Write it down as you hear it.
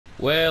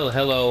Well,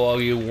 hello all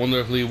you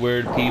wonderfully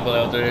weird people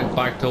out there,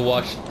 back to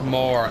watch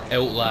more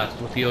Outlast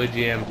with the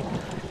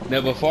IGM. Now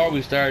before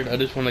we start, I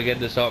just want to get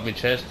this off my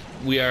chest.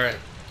 We are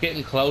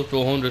getting close to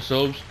 100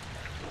 subs,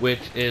 which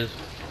is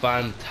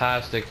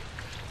fantastic.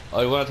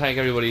 I want to thank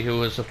everybody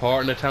who is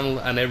supporting the channel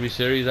and every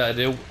series that I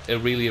do. I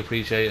really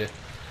appreciate it.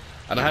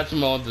 And I had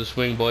some on to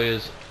swing by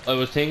is I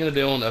was thinking of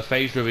doing a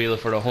face reveal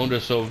for the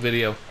 100 sub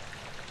video.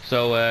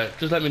 So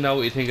just let me know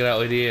what you think of that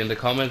idea in the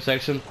comment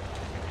section.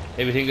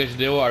 If you think I should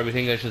do it or if you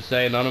think I should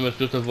stay anonymous,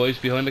 just a voice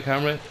behind the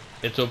camera,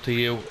 it's up to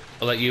you.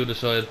 I'll let you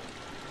decide.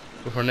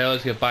 But for now,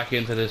 let's get back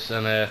into this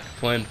and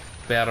find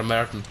Better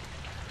Martin.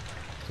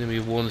 Give me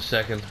 1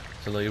 second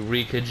till I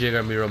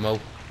rejigger my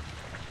remote.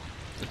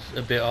 It's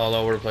a bit all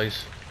over the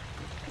place.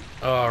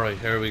 Alright,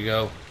 here we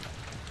go.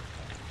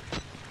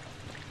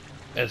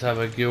 Let's have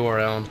a go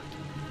around.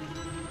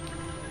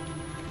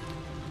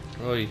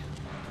 Right.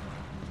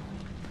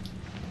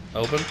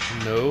 Open?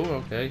 No,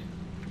 okay.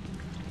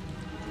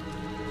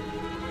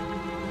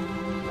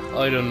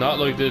 I do not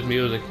like this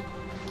music.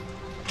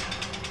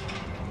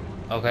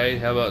 Okay,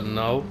 how about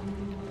no?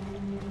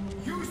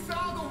 You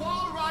saw the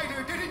wall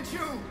rider, didn't you?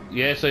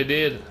 Yes, I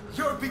did.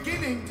 You're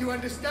beginning to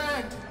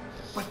understand,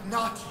 but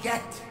not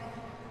yet.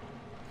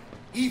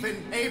 Even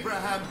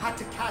Abraham had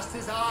to cast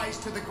his eyes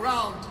to the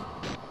ground.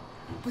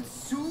 But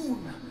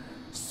soon,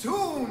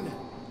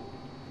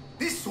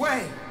 this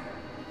way,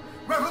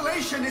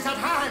 revelation is at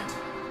hand.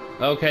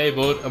 Okay,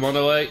 bud, I'm on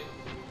the way.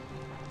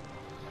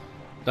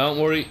 Don't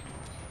worry.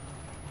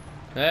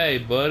 Hey,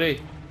 buddy.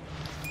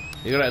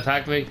 You gonna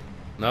attack me?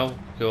 No?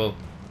 Cool.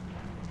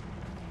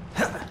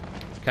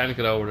 Can't get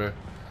over there.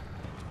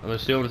 I'm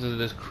assuming this is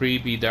this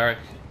creepy dark.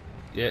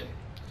 Yeah.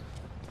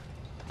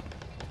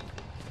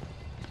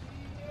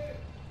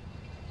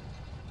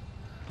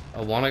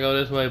 I wanna go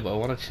this way, but I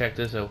wanna check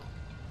this out.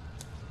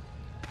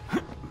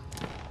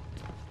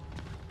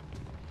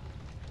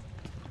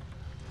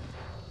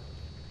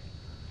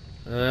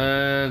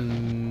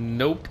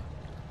 Nope.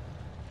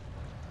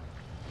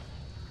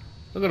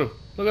 Look at him.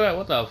 Look at that.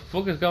 What the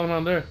fuck is going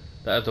on there?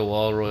 That's a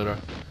wall rider.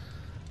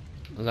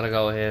 I'm gonna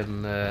go ahead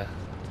and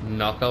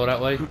not go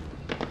that way.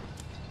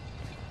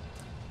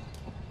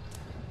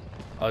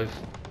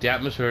 The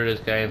atmosphere of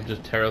this game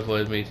just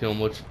terrifies me too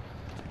much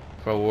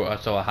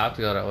so I have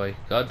to go that way.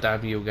 God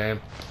damn you,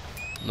 game.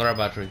 Another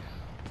battery.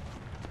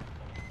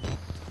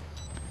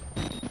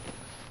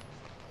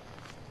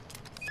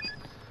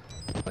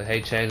 I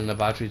hate changing the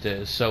battery to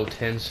it. It's so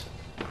tense.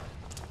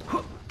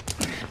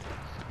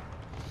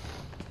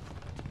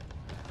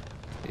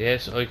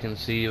 Yes, I can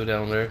see you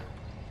down there.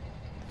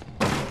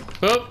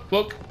 Oh,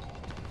 fuck.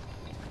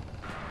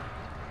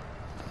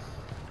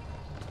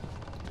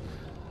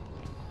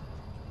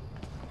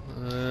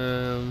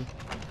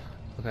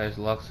 Okay, it's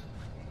locked.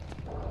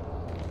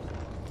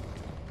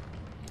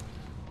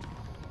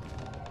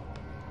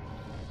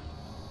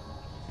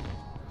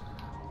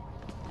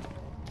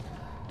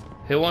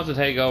 Who wants to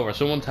take over?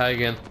 Someone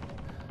tag in.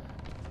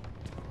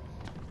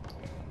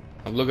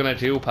 I'm looking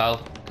at you,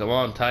 pal. Come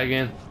on, tag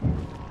in.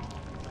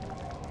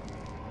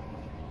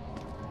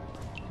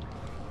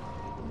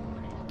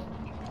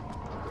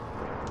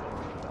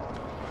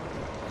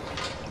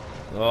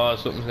 Oh,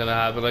 something's gonna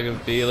happen, I can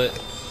feel it.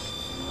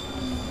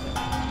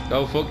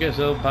 Go fuck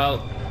yourself,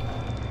 pal.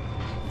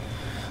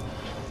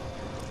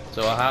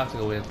 So I have to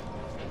go in.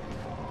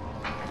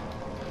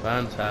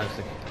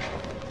 Fantastic.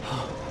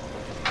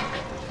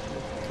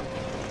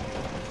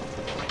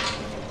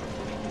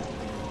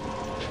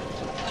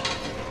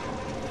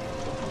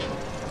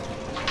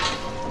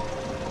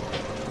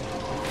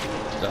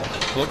 What the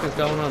fuck is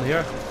going on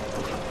here?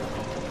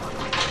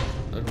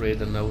 Let's read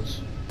the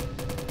notes.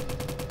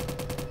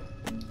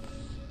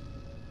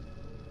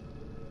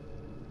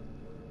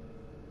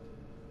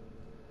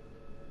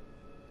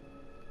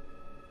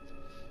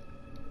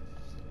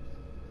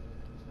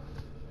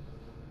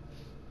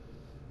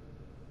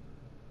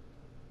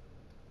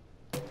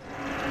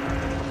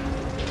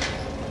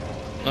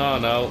 Oh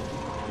no.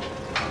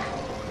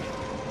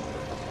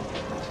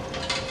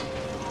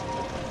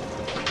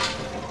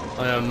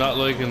 I am not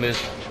liking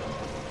this.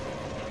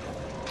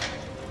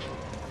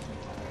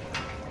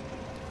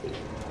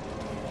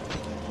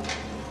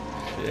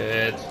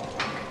 Shit.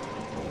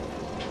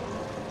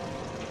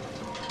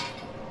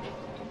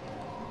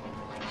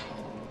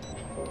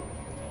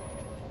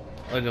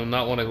 I do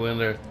not want to go in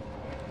there.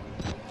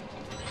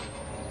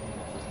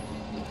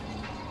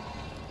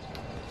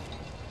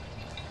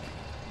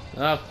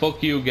 Ah,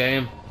 fuck you,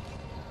 game.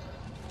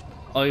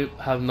 I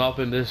have not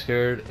been this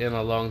scared in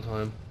a long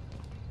time.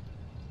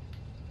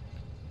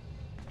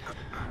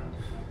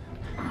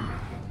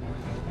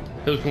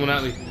 Who's coming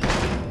at me?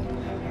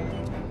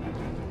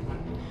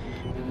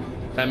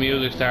 That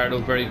music started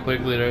up very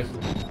quickly there.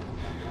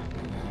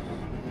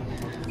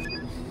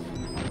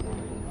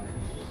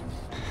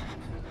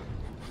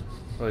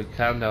 Right,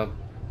 calm down.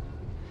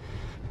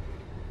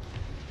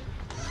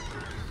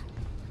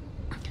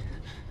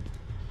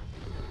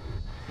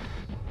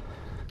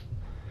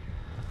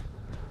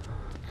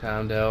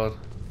 Calm down.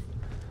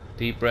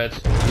 Deep breaths.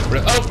 Deep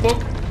breath. Oh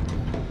fuck!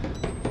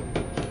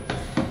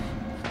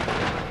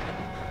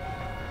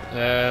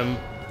 No.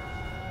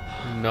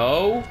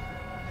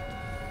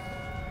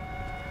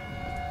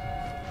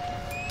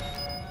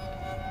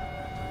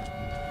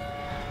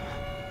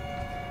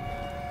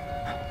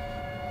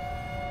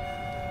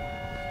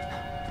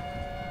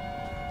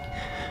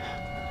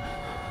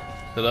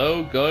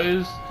 Hello,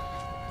 guys.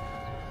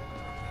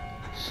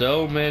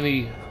 So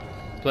many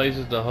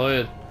places to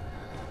hide.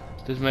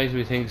 This makes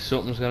me think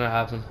something's gonna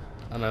happen,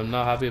 and I'm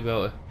not happy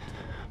about it.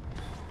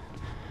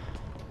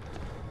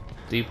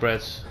 Deep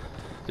breaths.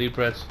 Deep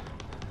breaths.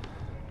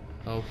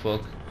 Oh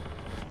fuck.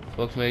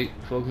 Fuck me.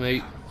 Fuck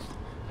me.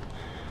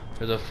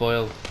 There's a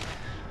foil.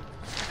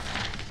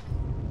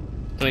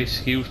 An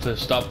excuse to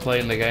stop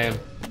playing the game.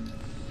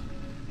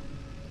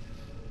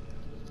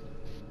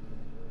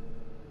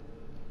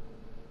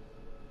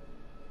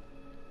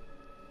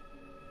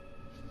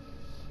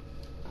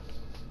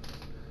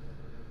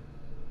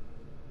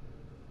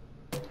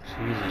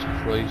 Jesus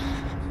Christ.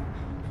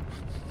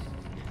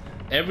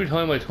 Every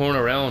time I turn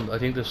around, I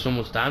think there's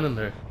someone standing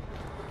there.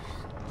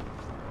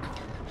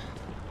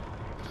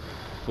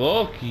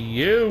 Fuck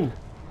you!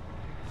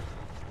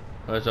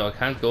 Alright, so I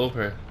can't go up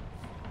here.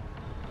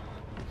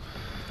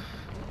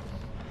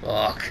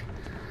 Fuck.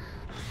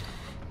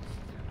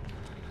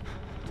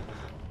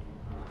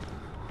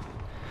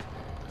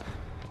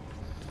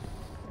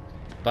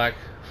 Back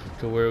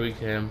to where we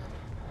came.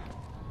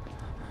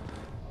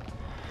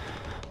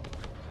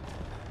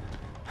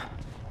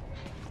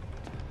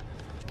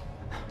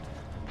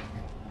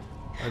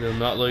 I do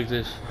not like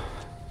this.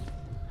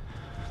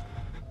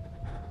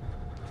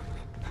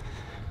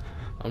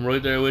 I'm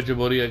right there with you,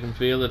 buddy. I can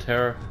feel the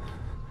terror.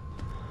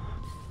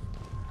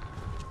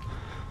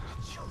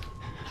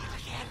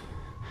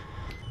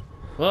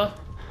 What?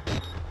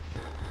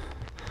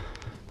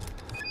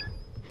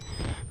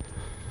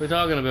 What are you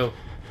talking about?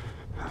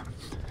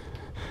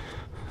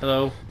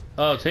 Hello?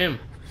 Oh, it's him.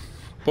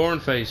 Born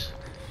face.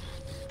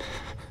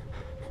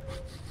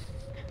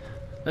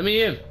 Let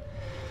me in.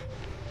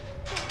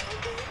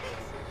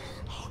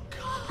 Oh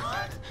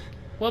God!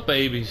 What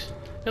babies?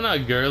 You're not a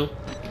girl.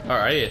 Or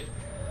are you?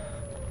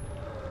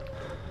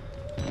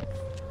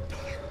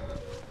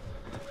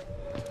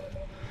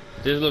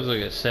 This looks like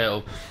a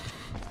setup.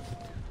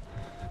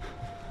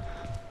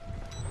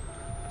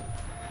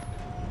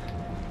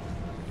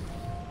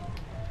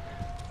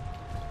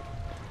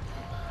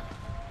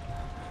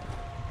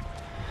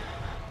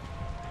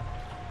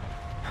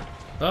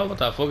 Oh, what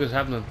the fuck is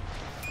happening?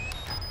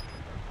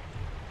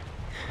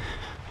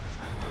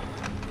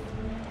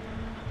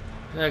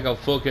 Yeah, go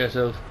fuck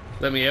yourself.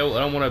 Let me out, I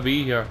don't want to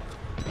be here.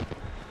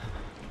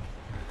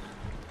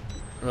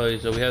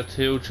 Right, so we have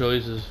two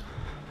choices.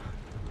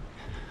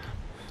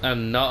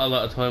 And not a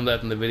lot of time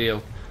left in the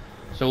video.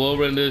 So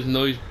over in this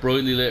nice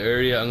brightly lit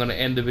area, I'm going to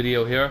end the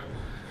video here.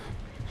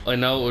 I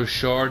know it was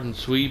short and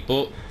sweet,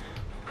 but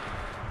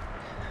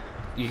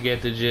you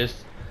get the gist.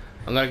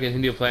 I'm going to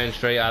continue playing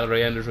straight after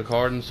I end this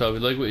recording, so if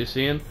you like what you're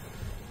seeing,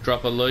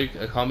 drop a like,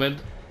 a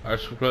comment, or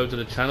subscribe to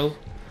the channel.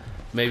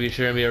 Maybe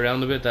share me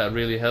around a bit, that would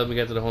really help me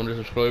get to the 100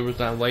 subscribers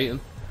that I'm waiting.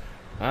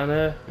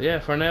 And yeah,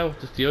 for now,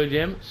 this is the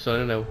IGM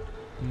signing out.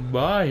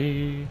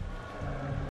 Bye!